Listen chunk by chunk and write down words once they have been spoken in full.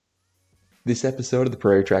This episode of the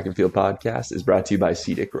Prairie Track and Field Podcast is brought to you by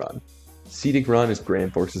Cedic Run. Cedic Run is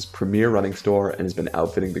Grand Forks' premier running store and has been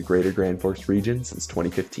outfitting the greater Grand Forks region since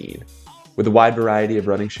 2015. With a wide variety of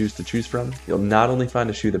running shoes to choose from, you'll not only find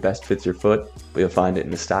a shoe that best fits your foot, but you'll find it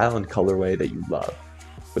in a style and colorway that you love.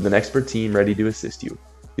 With an expert team ready to assist you,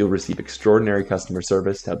 you'll receive extraordinary customer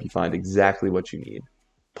service to help you find exactly what you need.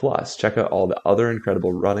 Plus, check out all the other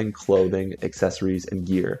incredible running, clothing, accessories, and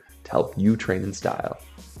gear to help you train in style.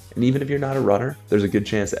 And even if you're not a runner, there's a good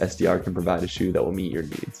chance that SDR can provide a shoe that will meet your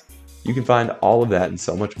needs. You can find all of that and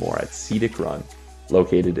so much more at Cedic Run,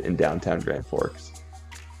 located in downtown Grand Forks.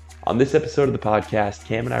 On this episode of the podcast,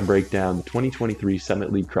 Cam and I break down the 2023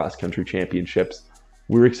 Summit League Cross Country Championships.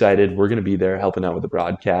 We're excited. We're going to be there helping out with the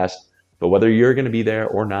broadcast. But whether you're going to be there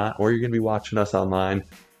or not, or you're going to be watching us online,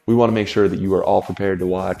 we want to make sure that you are all prepared to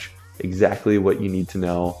watch exactly what you need to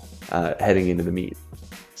know heading into the meet.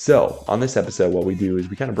 So on this episode, what we do is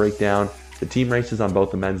we kind of break down the team races on both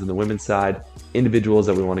the men's and the women's side, individuals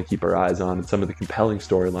that we want to keep our eyes on, and some of the compelling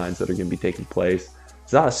storylines that are going to be taking place.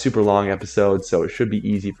 It's not a super long episode, so it should be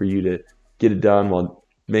easy for you to get it done while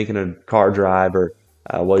making a car drive or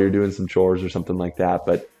while you're doing some chores or something like that.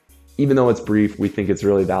 But even though it's brief, we think it's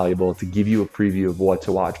really valuable to give you a preview of what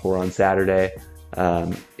to watch for on Saturday.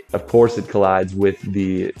 Of course, it collides with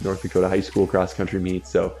the North Dakota High School cross-country meet,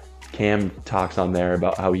 so Cam talks on there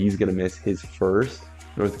about how he's going to miss his first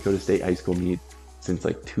North Dakota State high school meet since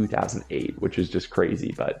like 2008, which is just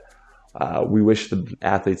crazy. But we wish the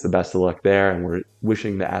athletes the best of luck there, and we're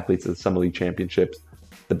wishing the athletes of the Summit League Championships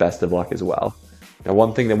the best of luck as well. Now,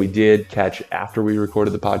 one thing that we did catch after we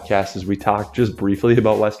recorded the podcast is we talked just briefly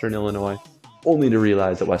about Western Illinois, only to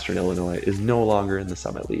realize that Western Illinois is no longer in the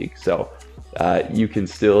Summit League. So you can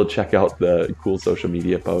still check out the cool social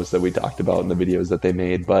media posts that we talked about in the videos that they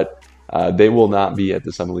made, but they will not be at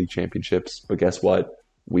the Summit League Championships. But guess what?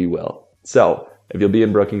 We will. So if you'll be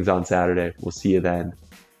in Brookings on Saturday, we'll see you then.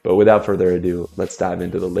 But without further ado, let's dive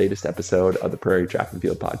into the latest episode of the Prairie Track and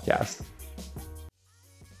Field Podcast.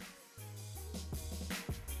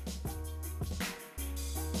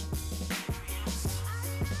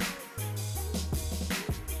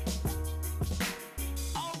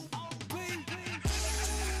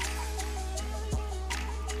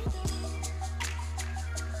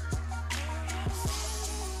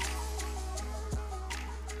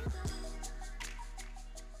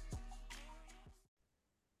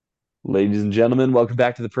 Ladies and gentlemen, welcome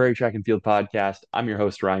back to the Prairie Track and Field Podcast. I'm your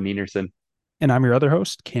host, Ryan Enerson. And I'm your other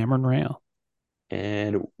host, Cameron Rail.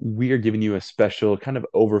 And we are giving you a special kind of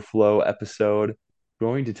overflow episode. We're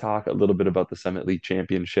going to talk a little bit about the Summit League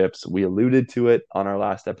Championships. We alluded to it on our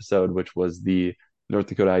last episode, which was the North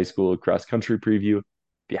Dakota High School cross country preview. If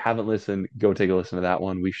you haven't listened, go take a listen to that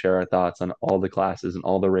one. We share our thoughts on all the classes and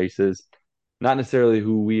all the races. Not necessarily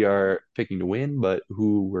who we are picking to win, but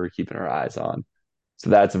who we're keeping our eyes on. So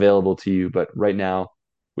that's available to you. But right now,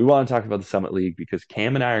 we want to talk about the Summit League because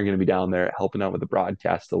Cam and I are going to be down there helping out with the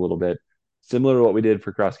broadcast a little bit, similar to what we did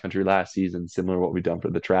for cross country last season, similar to what we've done for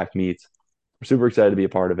the track meets. We're super excited to be a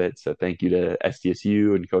part of it. So thank you to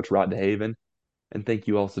SDSU and Coach Rod DeHaven. And thank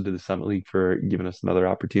you also to the Summit League for giving us another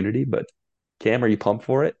opportunity. But Cam, are you pumped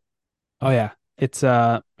for it? Oh yeah. It's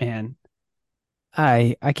man,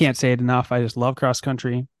 I can't say it enough. I just love cross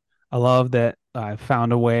country. I love that I've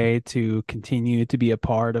found a way to continue to be a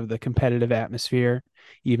part of the competitive atmosphere.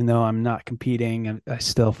 Even though I'm not competing, I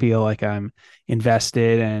still feel like I'm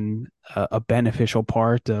invested and a beneficial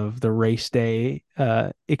part of the race day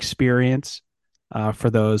experience for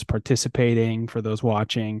those participating, for those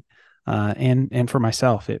watching, and for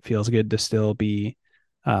myself. It feels good to still be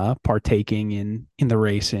partaking in the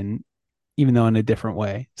race, and even though in a different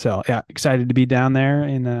way. So yeah, excited to be down there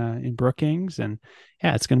in Brookings, and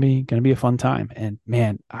yeah, it's gonna be a fun time. And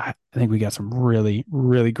man, I think we got some really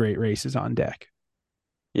really great races on deck.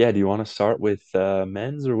 Yeah, do you want to start with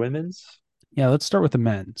men's or women's? Yeah, let's start with the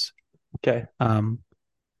men's. Okay. Um,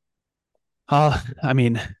 I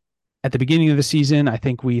mean, at the beginning of the season, I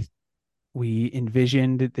think we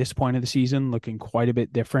envisioned at this point of the season looking quite a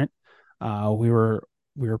bit different. We were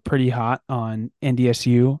pretty hot on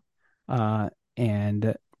NDSU,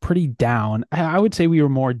 and pretty down. I would say we were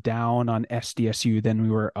more down on SDSU than we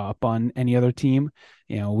were up on any other team.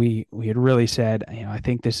 We had really said, I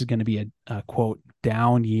think this is going to be a quote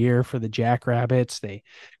down year for the Jackrabbits. They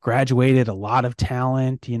graduated a lot of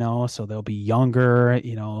talent, so they'll be younger,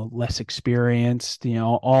 less experienced,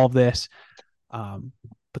 all of this.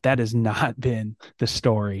 But that has not been the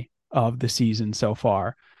story of the season so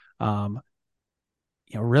far.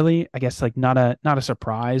 Really, I guess like not a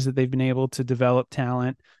surprise that they've been able to develop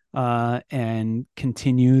talent and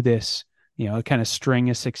continue this, kind of string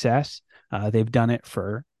of success. They've done it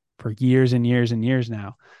for years and years and years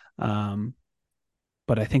now. Um,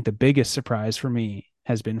 but I think the biggest surprise for me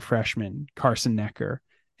has been freshman Carson Necker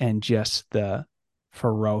and just the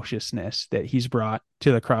ferociousness that he's brought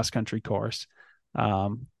to the cross country course.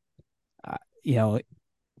 Um, you know,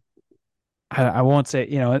 I won't say,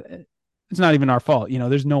 it's not even our fault.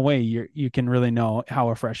 There's no way you can really know how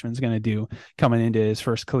a freshman's going to do coming into his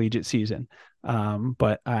first collegiate season.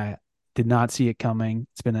 But I did not see it coming.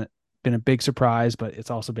 It's been a big surprise, but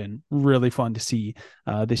it's also been really fun to see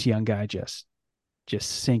this young guy just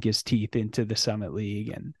sink his teeth into the Summit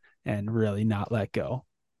League and really not let go.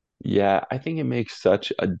 Yeah, I think it makes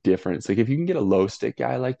such a difference. Like if you can get a low stick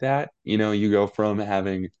guy like that, you go from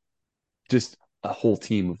having just a whole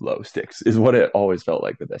team of low sticks is what it always felt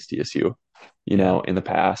like with SDSU. Yeah. In the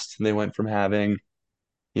past, they went from having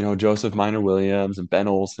Joseph Minor Williams and Ben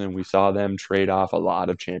Olson. We saw them trade off a lot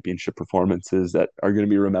of championship performances that are going to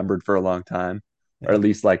be remembered for a long time, or Yeah. at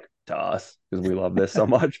least like to us because we love this so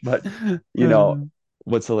much. But, you know, Uh,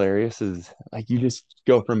 what's hilarious is like you just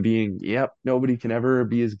go from being, yep, nobody can ever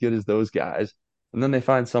be as good as those guys. And then they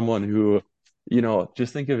find someone who,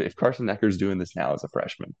 just think of if Carson Necker's doing this now as a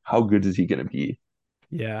freshman, how good is he going to be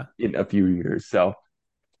yeah. in a few years? So,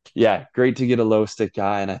 yeah, great to get a low stick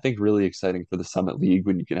guy, and I think really exciting for the Summit League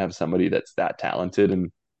when you can have somebody that's that talented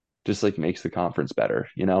and just like makes the conference better.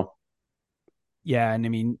 Yeah. And I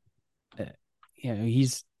mean, uh,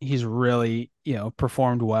 he's really,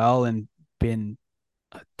 performed well and been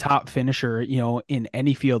a top finisher, in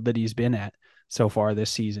any field that he's been at so far this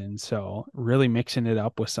season. So really mixing it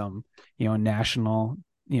up with some, national,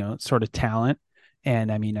 sort of talent.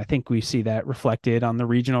 And I mean, I think we see that reflected on the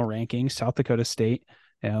regional rankings. South Dakota State,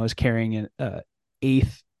 is carrying an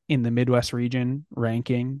eighth in the Midwest region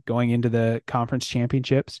ranking going into the conference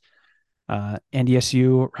championships.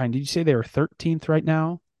 NDSU, Ryan, did you say they were 13th right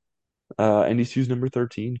now? NDCU's number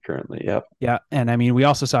 13 currently. Yep. Yeah, and I mean, we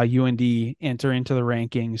also saw UND enter into the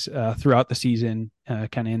rankings throughout the season,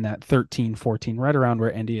 kind of in that 13, 14, right around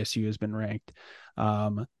where NDSU has been ranked.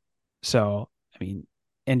 Um, so, I mean,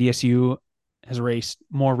 NDSU has raced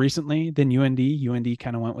more recently than UND. UND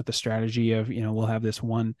kind of went with the strategy of, we'll have this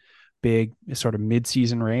one big sort of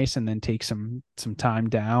mid-season race and then take some time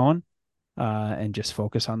down and just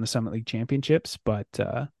focus on the Summit League championships. But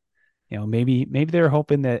maybe they were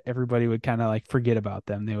hoping that everybody would kind of like forget about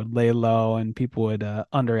them. They would lay low and people would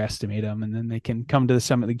underestimate them, and then they can come to the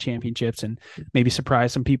Summit League championships and maybe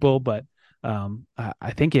surprise some people. But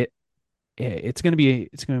I think it's going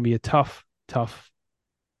to be a tough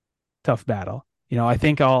battle. I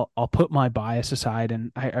think I'll put my bias aside,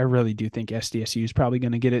 and I really do think SDSU is probably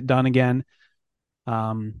going to get it done again.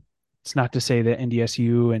 Um, it's not to say that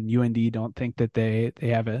NDSU and UND don't think that they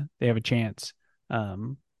have a chance.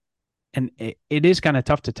 Um, and it is kind of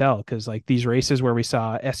tough to tell because like these races where we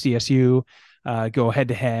saw SDSU go head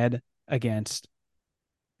to head against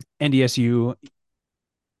NDSU,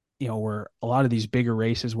 were a lot of these bigger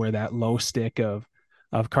races where that low stick of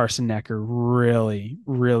Carson Necker really,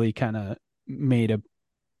 really kind of made a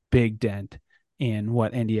big dent in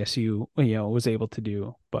what NDSU was able to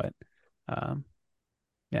do. But um,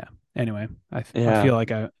 yeah. Anyway, I Yeah. feel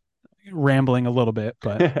like I rambling a little bit,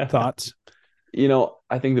 but thoughts?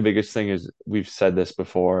 I think the biggest thing is we've said this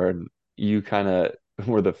before, and you kind of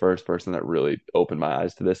were the first person that really opened my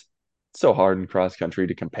eyes to this. It's so hard in cross country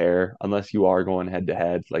to compare unless you are going head to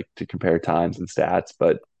head, like to compare times and stats.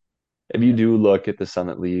 But if you Yeah. do look at the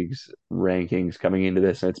Summit League's rankings coming into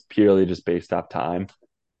this, and it's purely just based off time,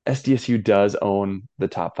 SDSU does own the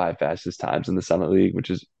top five fastest times in the Summit League, which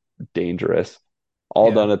is dangerous. All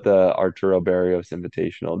Yeah. done at the Arturo Barrios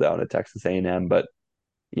Invitational down at Texas A&M. But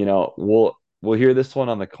we'll hear this one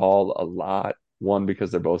on the call a lot. One,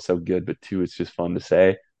 because they're both so good, but two, it's just fun to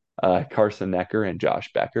say. Carson Necker and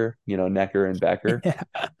Josh Becker, Necker and Becker.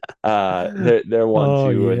 Yeah. They're one,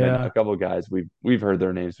 Oh two, and then a yeah. couple guys we've heard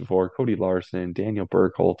their names before. Cody Larson, Daniel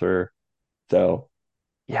Burkholter. So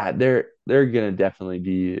yeah, they're gonna definitely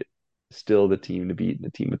be still the team to beat,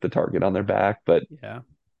 the team with the target on their back. But Yeah.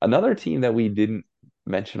 another team that we didn't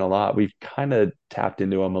mention a lot, we've kind of tapped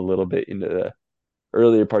into them a little bit into the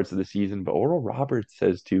earlier parts of the season, but Oral Roberts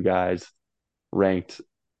has two guys ranked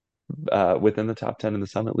within the top 10 in the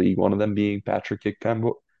Summit League, one of them being Patrick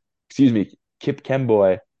Kipkemboy, excuse me, Kip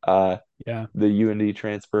Kemboy, Yeah. the UND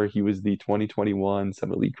transfer. He was the 2021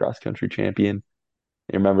 Summit League cross country champion.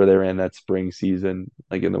 You remember they ran that spring season,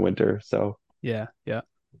 like in the winter. So, Yeah. Yeah.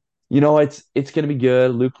 it's going to be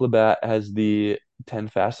good. Luke Labatt has the 10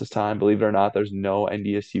 fastest time. Believe it or not, there's no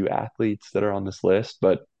NDSU athletes that are on this list,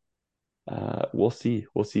 but we'll see.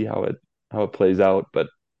 We'll see how it plays out. But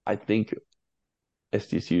I think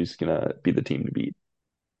SDSU is gonna be the team to beat.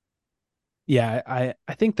 Yeah,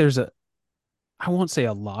 I think there's a I won't say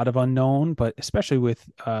a lot of unknown, but especially with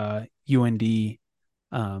UND,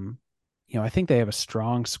 um, I think they have a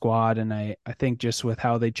strong squad, and I think just with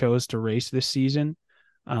how they chose to race this season,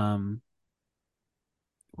 um,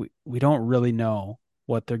 we don't really know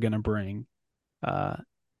what they're gonna bring uh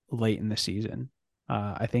late in the season.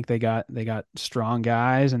 I think they got strong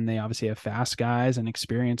guys, and they obviously have fast guys and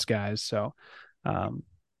experienced guys. So um,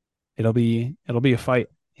 it'll be a fight,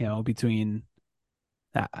 between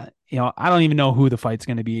I don't even know who the fight's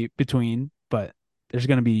going to be between, but there's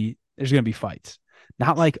going to be fights.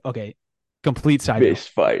 Not like, okay, complete side note. Fist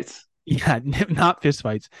fights. Yeah, not fist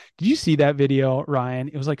fights. Did you see that video, Ryan?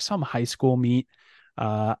 It was like some high school meet.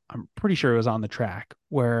 I'm pretty sure it was on the track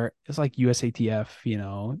where it's like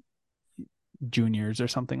USATF, juniors or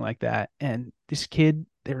something like that. And this kid,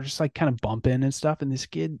 they were just like kind of bumping and stuff. And this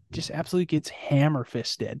kid just absolutely gets hammer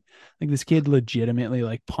fisted. Like this kid legitimately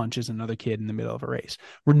like punches another kid in the middle of a race.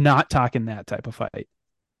 We're not talking that type of fight.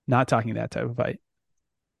 Not talking that type of fight.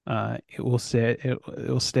 It will stay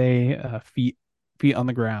feet on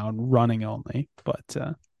the ground, running only. But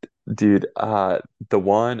Dude, the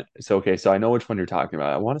one, so okay, so I know which one you're talking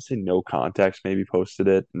about. I want to say No Context maybe posted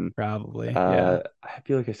it, and probably, yeah. I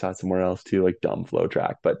feel like I saw it somewhere else too, like Dumb Flow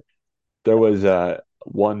Track. But there was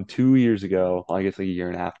one 2 years ago, well, I guess like a year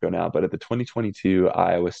and a half ago now, but at the 2022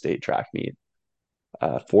 Iowa State track meet,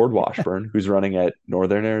 Ford Washburn, who's running at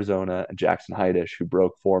Northern Arizona, and Jackson Heidish, who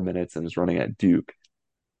broke 4 minutes and is running at Duke,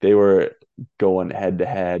 they were going head to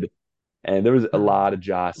head, and there was a lot of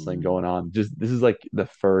jostling going on. Just this is like the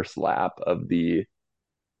first lap of the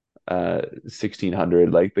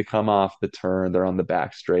 1600. Like they come off the turn, they're on the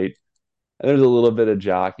back straight, and there's a little bit of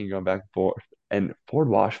jockeying going back and forth. And Ford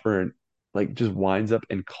Washburn like just winds up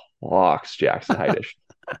and clocks Jackson Heidish.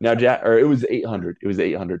 Now or it was 800. It was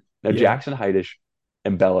 800. Now Yeah. Jackson Heidish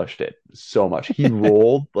embellished it so much. He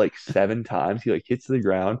rolled like 7 times. He like hits the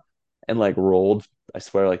ground and like rolled, I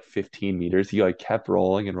swear, like 15 meters. He like kept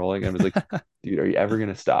rolling and rolling. And I was like, dude, are you ever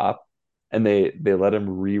gonna stop? And they let him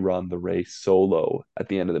rerun the race solo at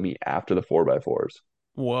the end of the meet after the 4x4s.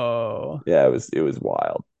 Whoa. Yeah, it was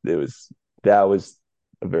wild. That was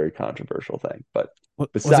a very controversial thing. But Was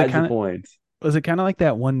it besides the kind of point, was it kind of like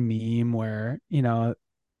that one meme where,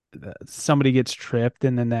 somebody gets tripped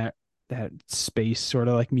and then that space sort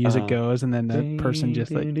of like music uh goes and then the person ding,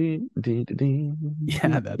 just like, ding, ding, ding, ding, yeah,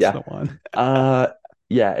 ding. that's Yeah. the one. Uh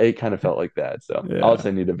yeah, it kind of felt like that. So I'll Yeah.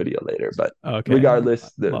 send you the video later. But Okay.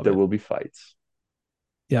 regardless, Love there it. will be fights.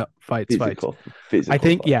 Yeah. Fights. I Physical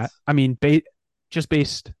think, yeah. fights. I mean, just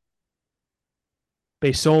based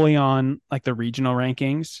solely on like the regional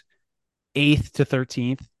rankings, eighth to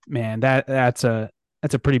 13th, man, that's a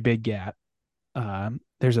pretty big gap.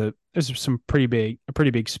 There's a pretty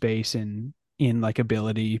big space in like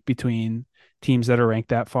ability between teams that are ranked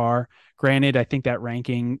that far. Granted, I think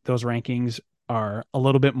those rankings are a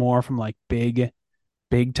little bit more from like big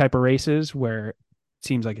type of races where it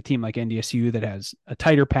seems like a team like NDSU that has a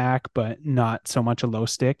tighter pack but not so much a low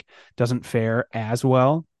stick doesn't fare as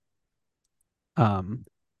well. Um,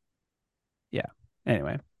 yeah.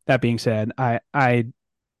 Anyway, that being said, I'd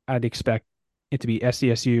expect it to be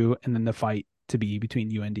SDSU and then the fight to be between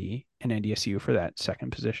UND and NDSU for that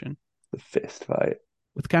second position The fist fight.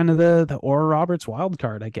 with kind of the Aura Roberts wild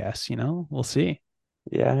card, I guess. We'll see.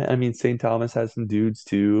 Yeah, I mean St. Thomas has some dudes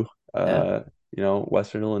too. Yeah,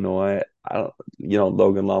 Western Illinois. I don't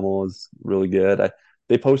Logan Lummel is really good.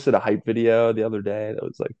 They posted a hype video the other day that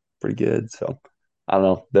was like pretty good. So I don't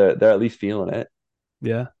know. They're at least feeling it.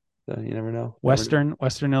 yeah. So you never know. Never know.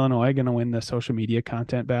 Western Illinois going to win the social media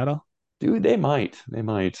content battle. Dude, they might. They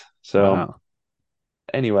might. So Wow.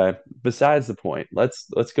 anyway, besides the point, let's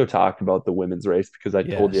go talk about the women's race because I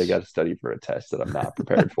told you I got Yes. to study for a test that I'm not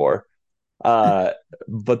prepared for. Uh,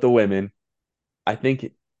 but the women, I think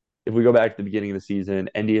if we go back to the beginning of the season,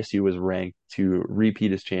 NDSU was ranked to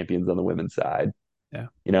repeat as champions on the women's side. Yeah.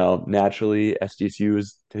 Naturally, SDSU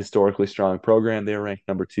is a historically strong program. They were ranked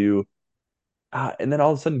number two. And then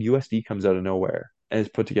all of a sudden, USD comes out of nowhere and has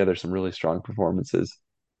put together some really strong performances.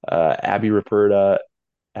 Abby Raperta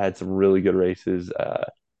had some really good races.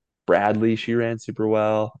 Bradley, she ran super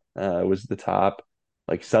well, was the top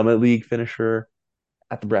like Summit League finisher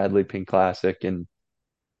at the Bradley Pink Classic. And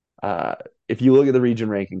uh, if you look at the region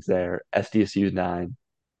rankings there, SDSU is 9,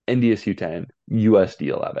 NDSU 10, USD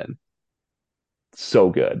 11. So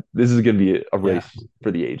good. This is going to be a Yeah. race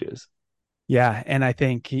for the ages. Yeah. And I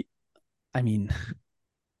mean,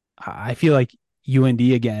 I feel like UND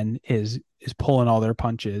again is pulling all their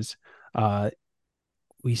punches. Uh,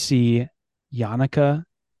 we see Yannicka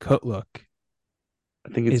Kutluk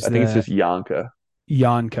is I think it's the just Yanka.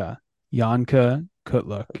 Yanka. Yanka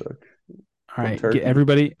Kutluk. Look, All from right, get Turkey.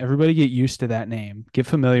 everybody get used to that name. Get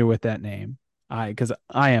familiar with that name. Because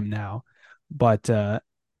I am now, but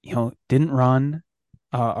didn't run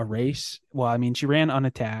a race. Well, I mean, she ran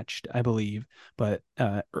unattached, I believe, but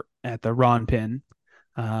at the Ron Pin.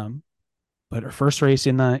 Um, but her first race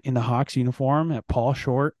in the Hawks uniform at Paul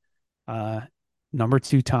Short, uh, number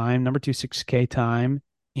two 6K time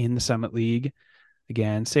in the Summit League.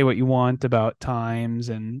 Again, say what you want about times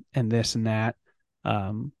and this and that.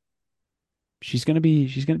 Um, she's gonna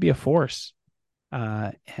be a force.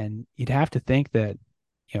 And you'd have to think that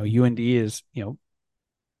UND is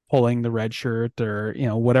pulling the red shirt or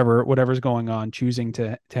whatever's going on, choosing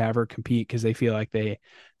to have her compete because they feel like they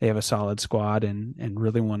have a solid squad and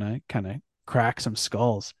really want to kind of crack some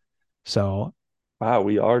skulls. So Wow,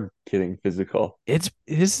 we are getting physical. this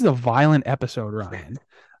is a violent episode, Ryan.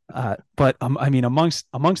 But I mean, amongst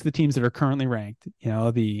the teams that are currently ranked,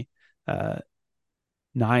 the uh,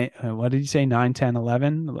 nine, what did you say? 9, 10,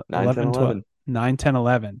 11, 9, 10, 11, 12, 11. 9, 10,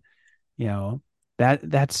 11. You know,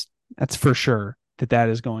 that's for sure that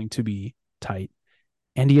is going to be tight.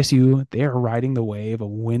 NDSU, they are riding the wave of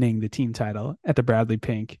winning the team title at the Bradley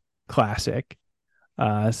Pink Classic.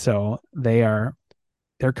 So their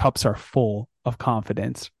cups are full of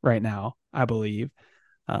confidence right now, I believe.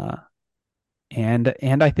 Uh, and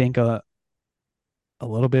I think a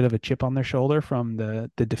little bit of a chip on their shoulder from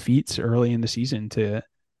the defeats early in the season to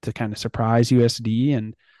kind of surprise USD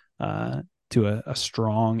and to a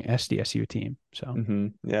strong SDSU team. So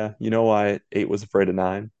Yeah. You know why 8 was afraid of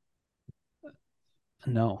 9?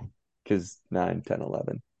 no. Because 9, 10,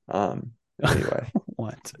 11. Anyway.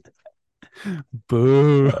 What?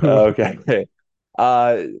 Boo. Okay.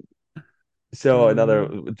 Uh, so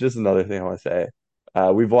Uh, just another thing I want to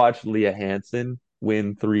say. We've watched Leah Hansen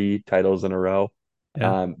win 3 titles in a row.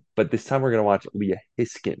 yeah. But this time we're gonna watch Leah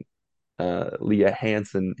Hiskin. Leah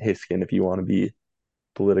Hansen Hiskin, if you want to be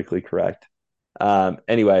politically correct.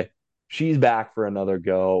 Anyway, she's back for another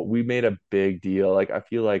go. We made a big deal. Like I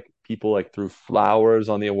feel like people like threw flowers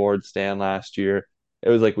on the award stand last year. It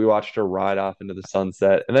was like we watched her ride off into the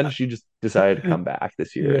sunset, and then she just decided to come back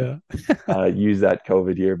this year and Yeah. use that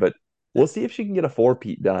COVID year. But we'll see if she can get a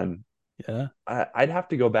four-peat done. Yeah. I'd have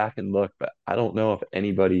to go back and look, but I don't know if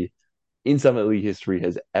anybody in Summit League history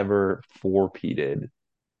has ever four-peated,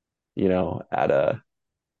 at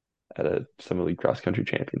a Summit League cross country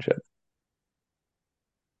championship.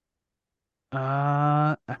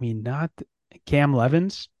 I mean, not Cam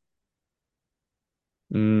Levins.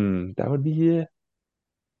 That would be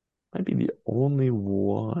might be the only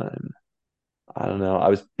one. I don't know. I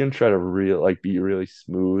was gonna try to be really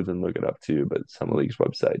smooth and look it up too, but Summit League's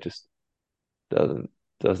website just doesn't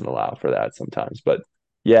doesn't allow for that sometimes. But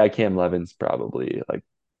yeah, Cam Levin's probably like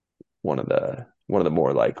one of the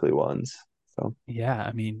more likely ones. So Yeah,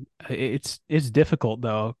 I mean, it's difficult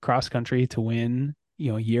though, cross country to win,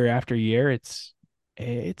 year after year. It's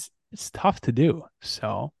tough to do.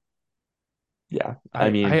 So yeah, I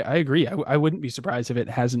mean, I agree. I wouldn't be surprised if it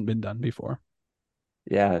hasn't been done before.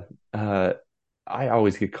 yeah. I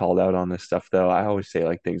always get called out on this stuff though. I always say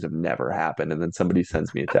like things have never happened, and then somebody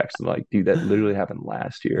sends me a text and like, dude, that literally happened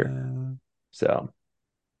last year. Uh, So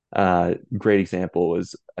great example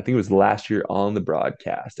was I think it was last year on the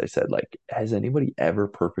broadcast. I said like, has anybody ever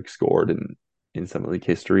perfect scored in Summit League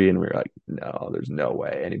history? And we were like, no, there's no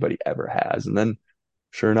way anybody ever has. And then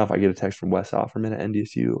sure enough, I get a text from Wes Offerman at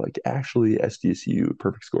NDSU, like actually SDSU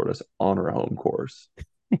perfect scored us on our home course.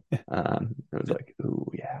 I was like, ooh,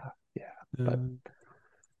 yeah, yeah. But uh,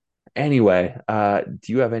 anyway,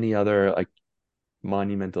 do you have any other like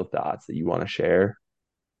monumental thoughts that you want to share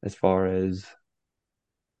as far as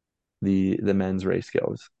the men's race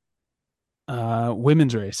goes?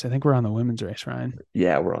 women's race. I think we're on the women's race, Ryan.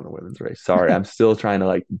 Yeah, we're on the women's race. Sorry, I'm still trying to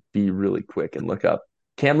like be really quick and look up.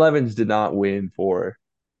 Cam Levins did not win for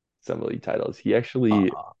some league titles. He actually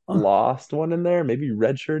Uh, lost one in there, maybe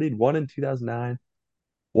redshirted, one in 2009,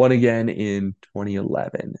 one again in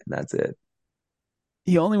 2011, and that's it.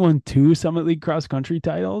 he only won 2 Summit League cross country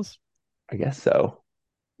titles. I guess so.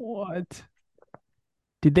 What?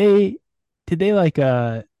 Did they did they like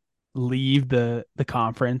leave the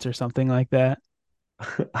conference or something like that?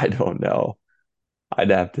 I don't know. I'd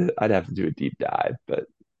have to do a deep dive, but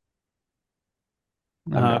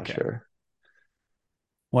I'm not Okay. sure.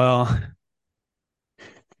 Well,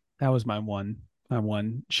 that was my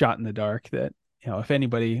one shot in the dark that, if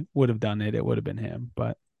anybody would have done it, it would have been him.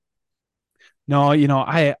 But no,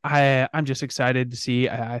 I'm just excited to see.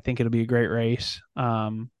 I think it'll be a great race.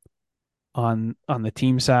 On the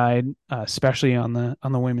team side, especially on the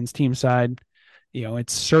women's team side.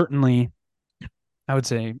 It's certainly, I would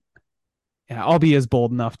say, yeah, I'll be as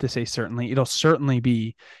bold enough to say certainly. It'll certainly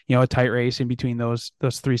be, a tight race in between those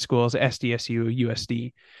three schools, SDSU,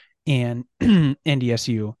 USD, and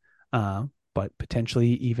NDSU, uh, but potentially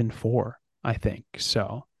even four, I think.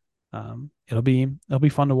 So it'll be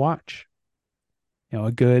fun to watch.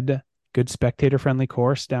 A good spectator friendly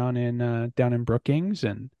course down in Brookings,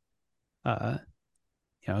 and uh,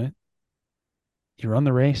 you know you run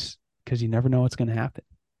the race because you never know what's going to happen.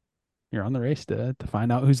 You're on the race to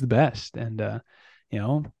find out who's the best, and you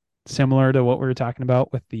know, similar to what we were talking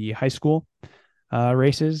about with the high school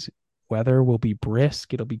races, weather will be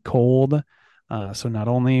brisk. It'll be cold. So not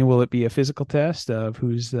only will it be a physical test of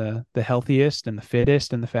who's the healthiest and the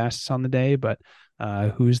fittest and the fastest on the day, but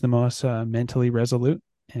who's the most mentally resolute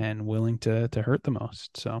and willing to hurt the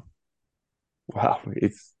most. So Wow,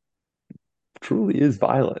 it's truly is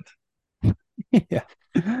violent. yeah,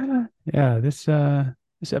 yeah. This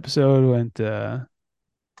episode went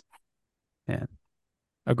man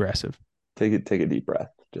aggressive. Take a deep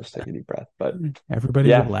breath. Just take a deep breath. But Everybody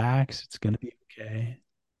yeah, relax. It's gonna be okay.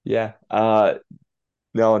 yeah.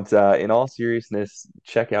 No, it's in all seriousness,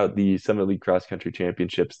 check out the Summit League Cross Country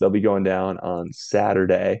Championships. They'll be going down on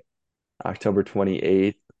Saturday, October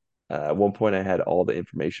 28th. At one point, I had all the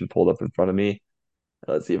information pulled up in front of me.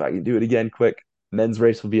 Let's see if I can do it again quick. Men's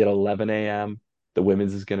race will be at 11 a.m. The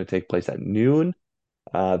women's is going to take place at noon.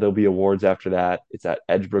 There'll be awards after that. It's at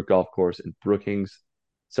Edgebrook Golf Course in Brookings.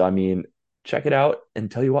 So, I mean, check it out.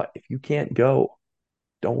 And tell you what, if you can't go,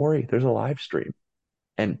 don't worry. There's a live stream.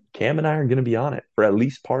 And Cam and I are going to be on it for at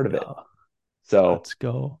least part of it. Yeah, So, let's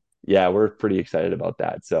go. yeah, we're pretty excited about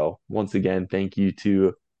that. So, once again, thank you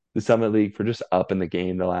to the Summit League for just upping the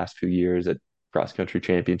game the last few years at cross country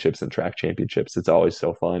championships and track championships. It's always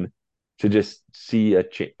so fun to just see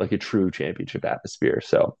like a true championship atmosphere.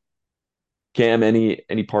 So, Cam, any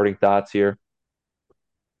parting thoughts here?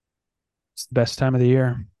 It's the best time of the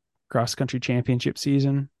year. Cross country championship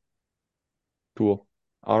season. Cool.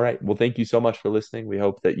 All right. Well, thank you so much for listening. We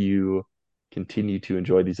hope that you continue to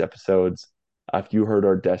enjoy these episodes. If you heard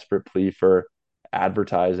our desperate plea for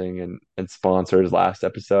advertising and sponsors last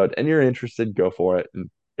episode and you're interested, go for it. And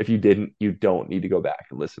if you didn't, you don't need to go back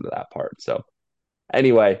and listen to that part. So,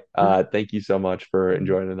 anyway, thank you so much for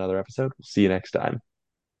enjoying another episode. We'll see you next time.